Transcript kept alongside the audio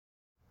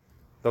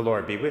The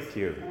Lord be with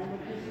you.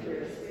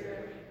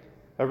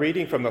 A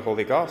reading from the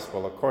Holy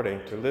Gospel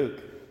according to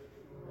Luke.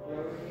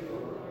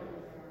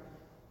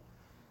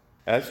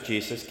 As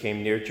Jesus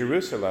came near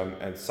Jerusalem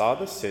and saw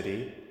the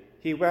city,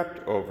 he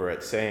wept over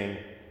it, saying,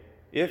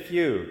 "If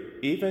you,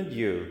 even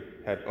you,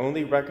 had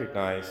only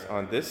recognized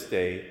on this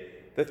day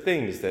the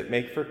things that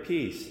make for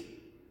peace,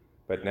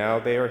 but now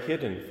they are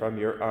hidden from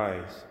your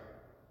eyes.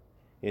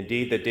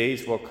 Indeed, the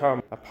days will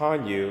come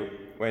upon you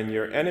when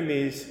your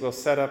enemies will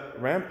set up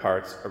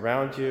ramparts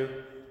around you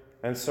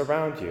and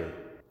surround you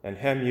and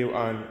hem you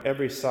on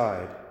every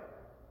side.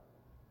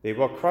 They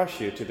will crush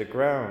you to the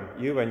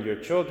ground, you and your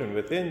children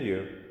within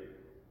you.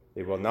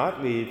 They will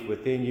not leave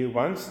within you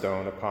one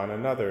stone upon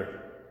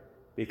another,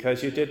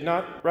 because you did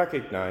not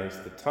recognize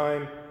the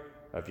time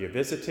of your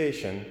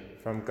visitation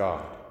from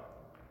God."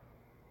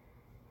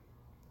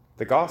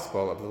 The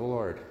Gospel of the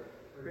Lord.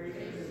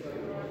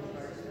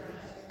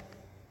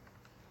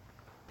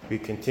 We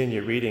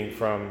continue reading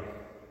from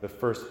the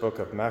first book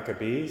of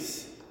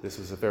Maccabees. This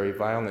was a very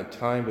violent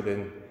time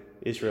within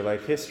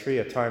Israelite history,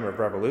 a time of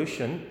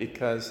revolution,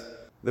 because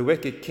the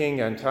wicked king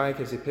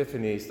Antiochus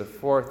Epiphanes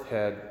IV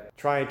had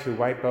tried to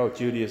wipe out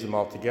Judaism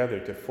altogether,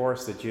 to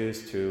force the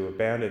Jews to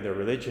abandon their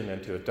religion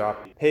and to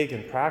adopt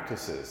pagan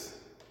practices.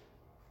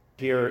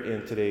 Here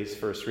in today's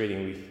first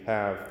reading, we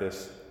have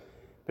this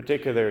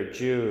particular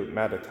Jew,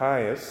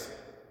 Mattathias,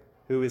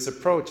 who is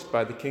approached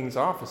by the king's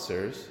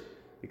officers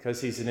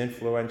because he's an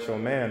influential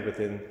man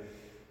within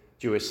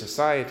Jewish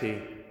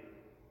society,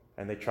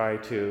 and they try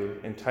to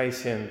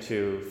entice him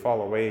to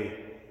fall away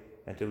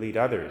and to lead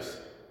others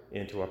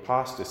into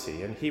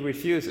apostasy, and he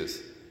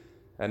refuses.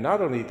 And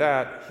not only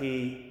that,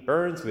 he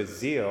burns with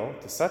zeal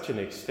to such an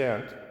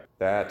extent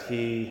that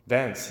he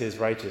vents his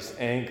righteous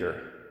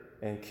anger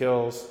and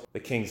kills the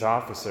king's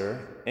officer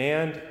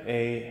and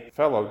a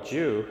fellow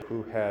Jew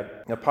who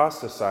had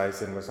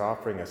apostatized and was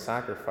offering a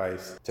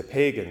sacrifice to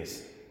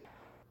pagans.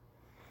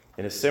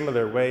 In a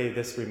similar way,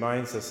 this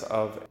reminds us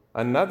of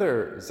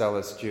another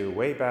zealous Jew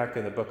way back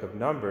in the book of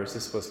Numbers.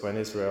 This was when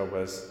Israel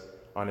was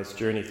on its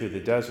journey through the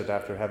desert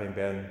after having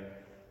been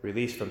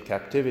released from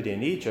captivity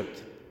in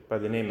Egypt, by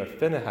the name of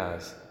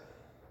Phinehas.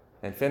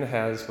 And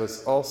Phinehas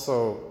was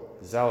also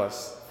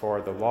zealous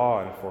for the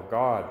law and for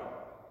God,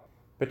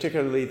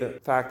 particularly the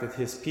fact that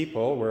his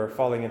people were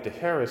falling into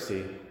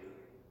heresy.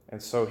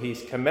 And so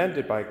he's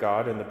commended by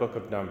God in the book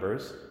of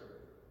Numbers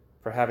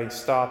for having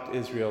stopped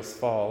Israel's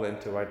fall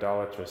into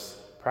idolatrous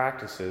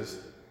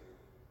practices,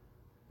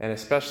 and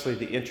especially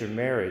the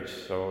intermarriage.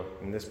 So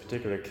in this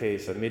particular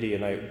case, a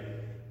Midianite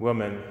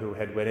woman who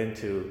had went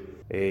into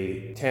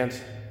a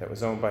tent that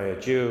was owned by a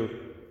Jew,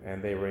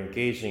 and they were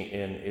engaging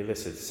in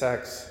illicit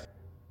sex.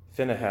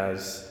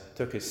 Phinehas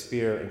took his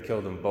spear and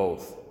killed them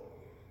both.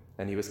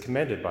 And he was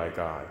commended by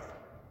God,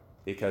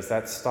 because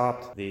that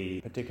stopped the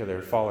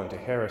particular fall into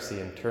heresy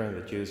and turned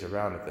the Jews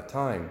around at the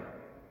time.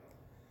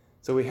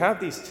 So we have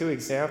these two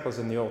examples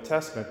in the Old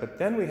Testament, but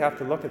then we have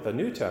to look at the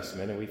New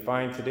Testament, and we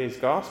find today's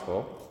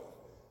gospel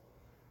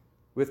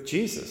with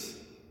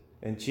Jesus.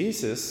 And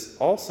Jesus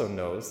also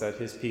knows that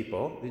his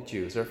people, the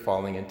Jews, are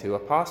falling into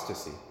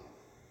apostasy.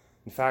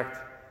 In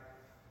fact,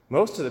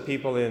 most of the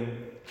people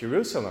in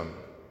Jerusalem,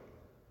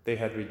 they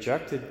had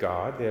rejected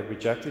God, they had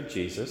rejected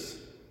Jesus.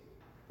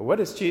 But what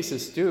does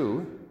Jesus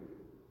do?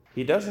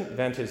 He doesn't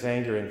vent his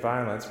anger in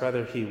violence,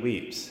 rather he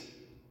weeps.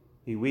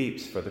 He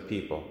weeps for the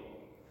people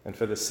and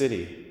for the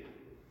city,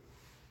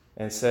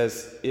 and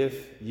says,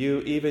 "If you,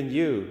 even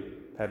you,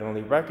 had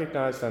only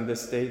recognized on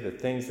this day the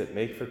things that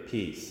make for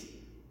peace."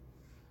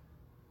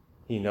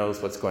 He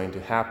knows what's going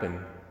to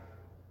happen,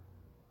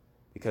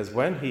 because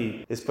when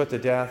he is put to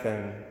death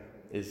and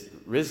is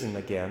risen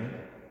again,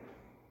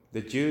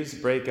 the Jews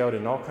break out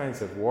in all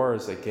kinds of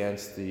wars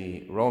against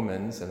the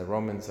Romans, and the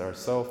Romans are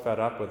so fed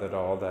up with it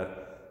all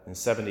that in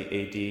 70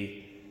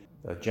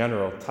 AD, the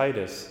general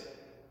Titus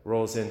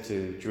rolls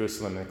into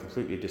Jerusalem and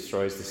completely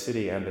destroys the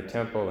city and the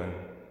temple, and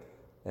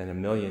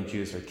 1 million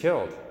Jews are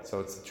killed. So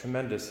it's a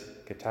tremendous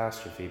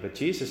catastrophe. But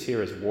Jesus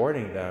here is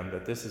warning them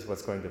that this is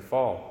what's going to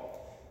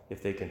fall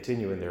if they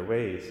continue in their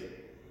ways.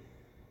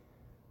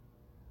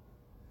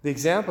 The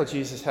example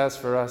Jesus has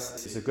for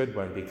us is a good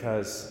one,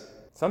 because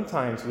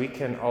sometimes we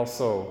can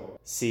also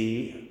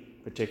see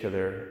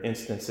particular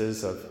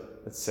instances of,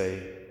 let's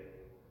say,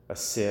 a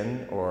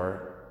sin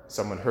or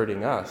someone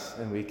hurting us,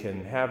 and we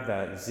can have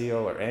that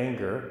zeal or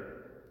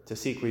anger to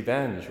seek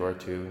revenge or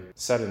to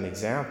set an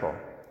example.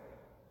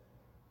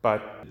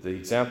 But the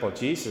example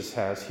Jesus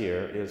has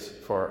here is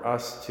for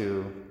us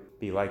to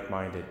be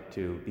like-minded,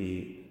 to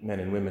be men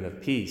and women of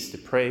peace, to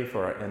pray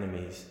for our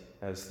enemies,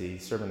 as the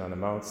Sermon on the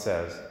Mount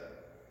says,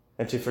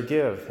 and to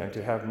forgive and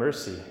to have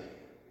mercy,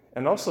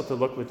 and also to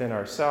look within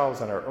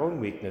ourselves and our own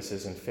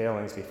weaknesses and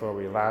failings before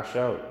we lash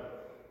out.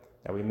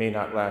 Now, we may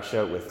not lash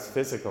out with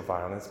physical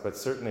violence, but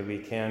certainly we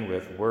can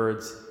with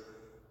words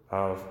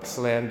of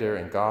slander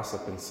and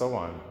gossip and so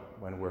on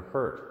when we're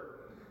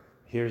hurt.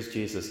 Here's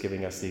Jesus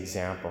giving us the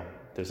example.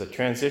 There's a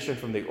transition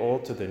from the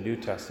Old to the New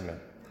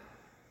Testament,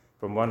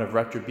 from one of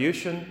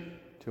retribution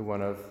to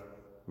one of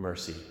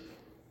mercy.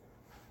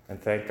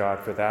 And thank God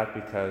for that,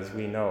 because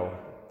we know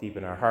deep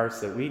in our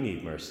hearts that we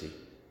need mercy.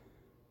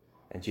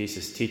 And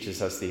Jesus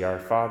teaches us the Our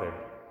Father.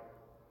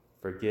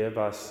 Forgive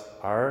us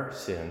our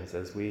sins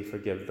as we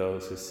forgive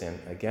those who sin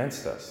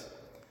against us.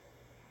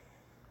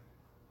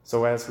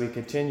 So as we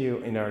continue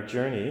in our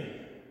journey,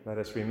 let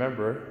us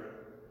remember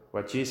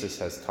what Jesus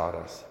has taught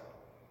us.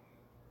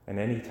 And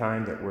any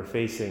time that we're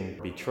facing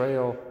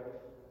betrayal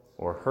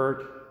or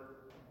hurt,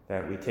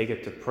 that we take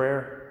it to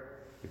prayer.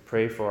 We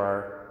pray for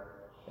our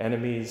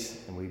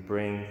enemies, and we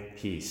bring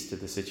peace to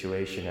the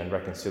situation and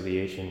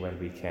reconciliation when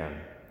we can.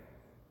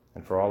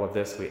 And for all of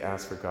this, we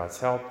ask for God's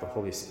help, the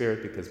Holy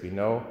Spirit, because we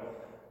know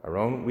our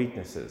own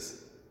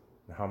weaknesses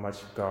and how much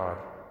God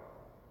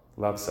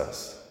loves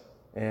us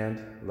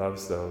and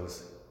loves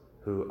those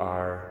who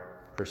are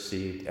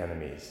perceived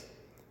enemies.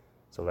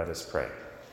 So let us pray.